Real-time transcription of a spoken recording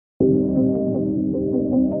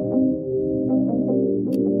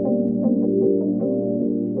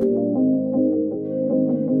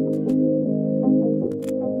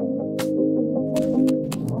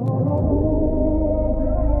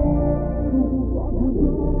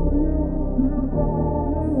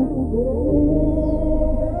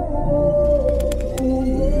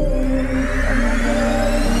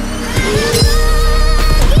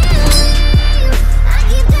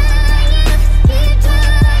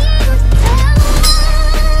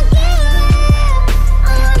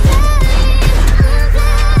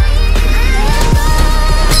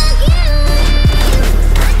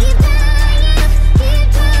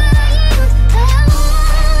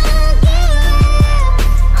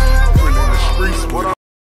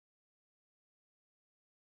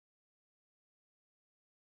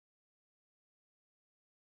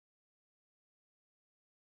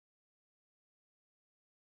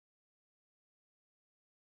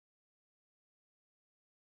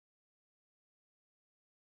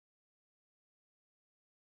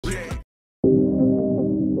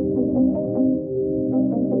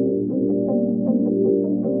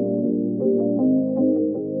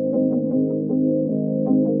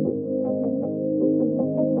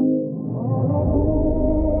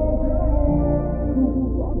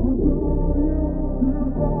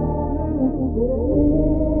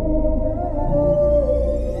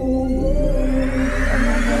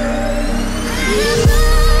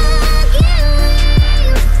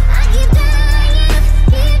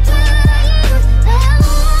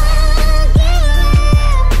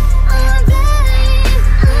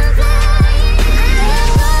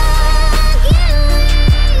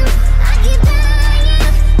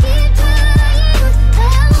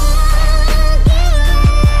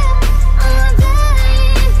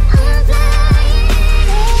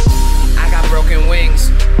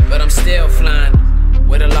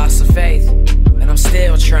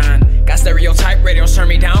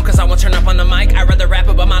me down cause I won't turn up on the mic. I'd rather rap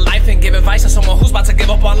about my life and give advice to someone who's about to give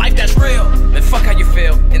up on life that's real. Then fuck how you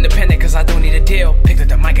feel, independent cause I don't need a deal. Picked up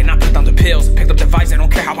the mic and I put down the pills. Picked up the vibes, I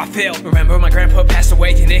don't care how I feel. Remember my grandpa passed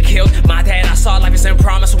away and it killed my dad. I saw life is in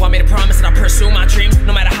promise, so I made a promise that I'll pursue my dreams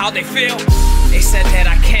no matter how they feel. They said that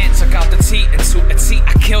I can't, took out the T and to a T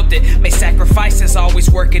I killed it. Made sacrifices, always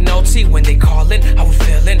working OT. When they callin', I was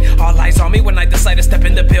feeling all eyes on me when I decided to step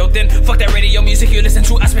in the building. Fuck that radio music you listen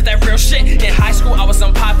to, I spit that real shit. In high school I was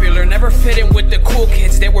unpopular, never fit in with the cool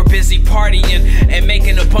kids. They were busy partying and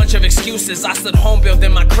making a bunch of excuses. I stood home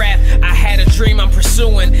building my craft, I had a dream I'm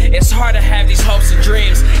pursuing. It's hard to have these hopes and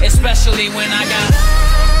dreams, especially when I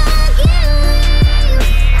got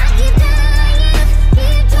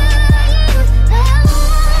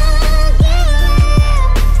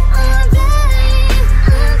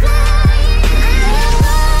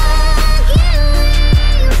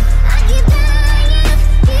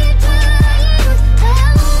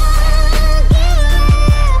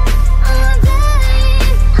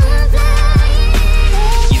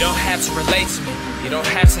You don't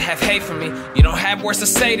have to have hate for me. You don't have words to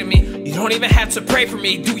say to me. You don't even have to pray for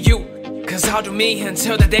me, do you? Cause I'll do me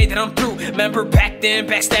until the day that I'm through. Remember back then,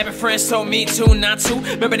 backstabbing friends told me to not to.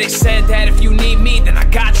 Remember they said that if you need me, then I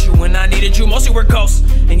got you. When I needed you, mostly were ghosts.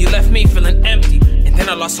 And you left me feeling empty, and then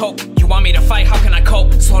I lost hope. You want me to fight, how can I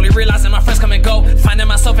cope? Slowly realizing my friends come and go. Finding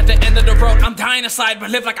myself at the end of the road. I'm dying inside,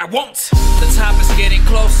 but live like I won't. The top is getting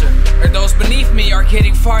closer, or those beneath me are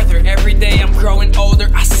getting farther. Every day I'm growing older.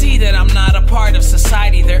 I see that I'm not a part of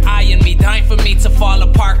society. They're eyeing me, dying for me to fall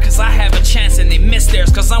apart. Cause I have a chance and they miss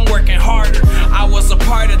theirs, cause I'm working harder. I was a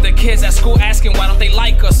part of the kids at school asking why don't they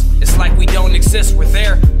like us. It's like we don't exist, we're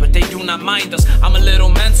there, but they do not mind us. I'm a little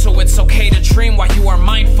mental, it's okay to dream while you are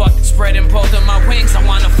mindfucked. Spreading both of my wings, I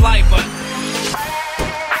wanna fly, but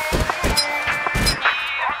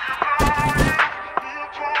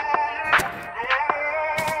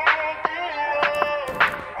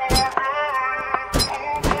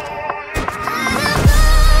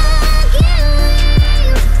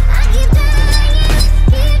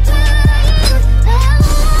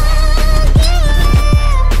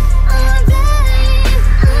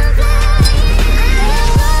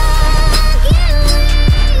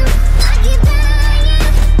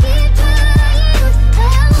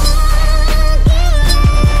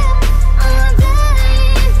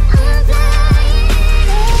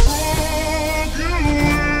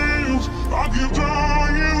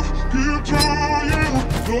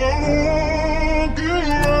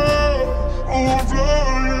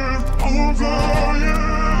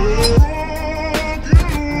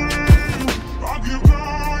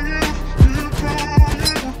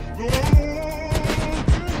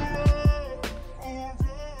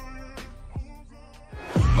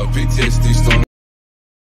PTSD storm.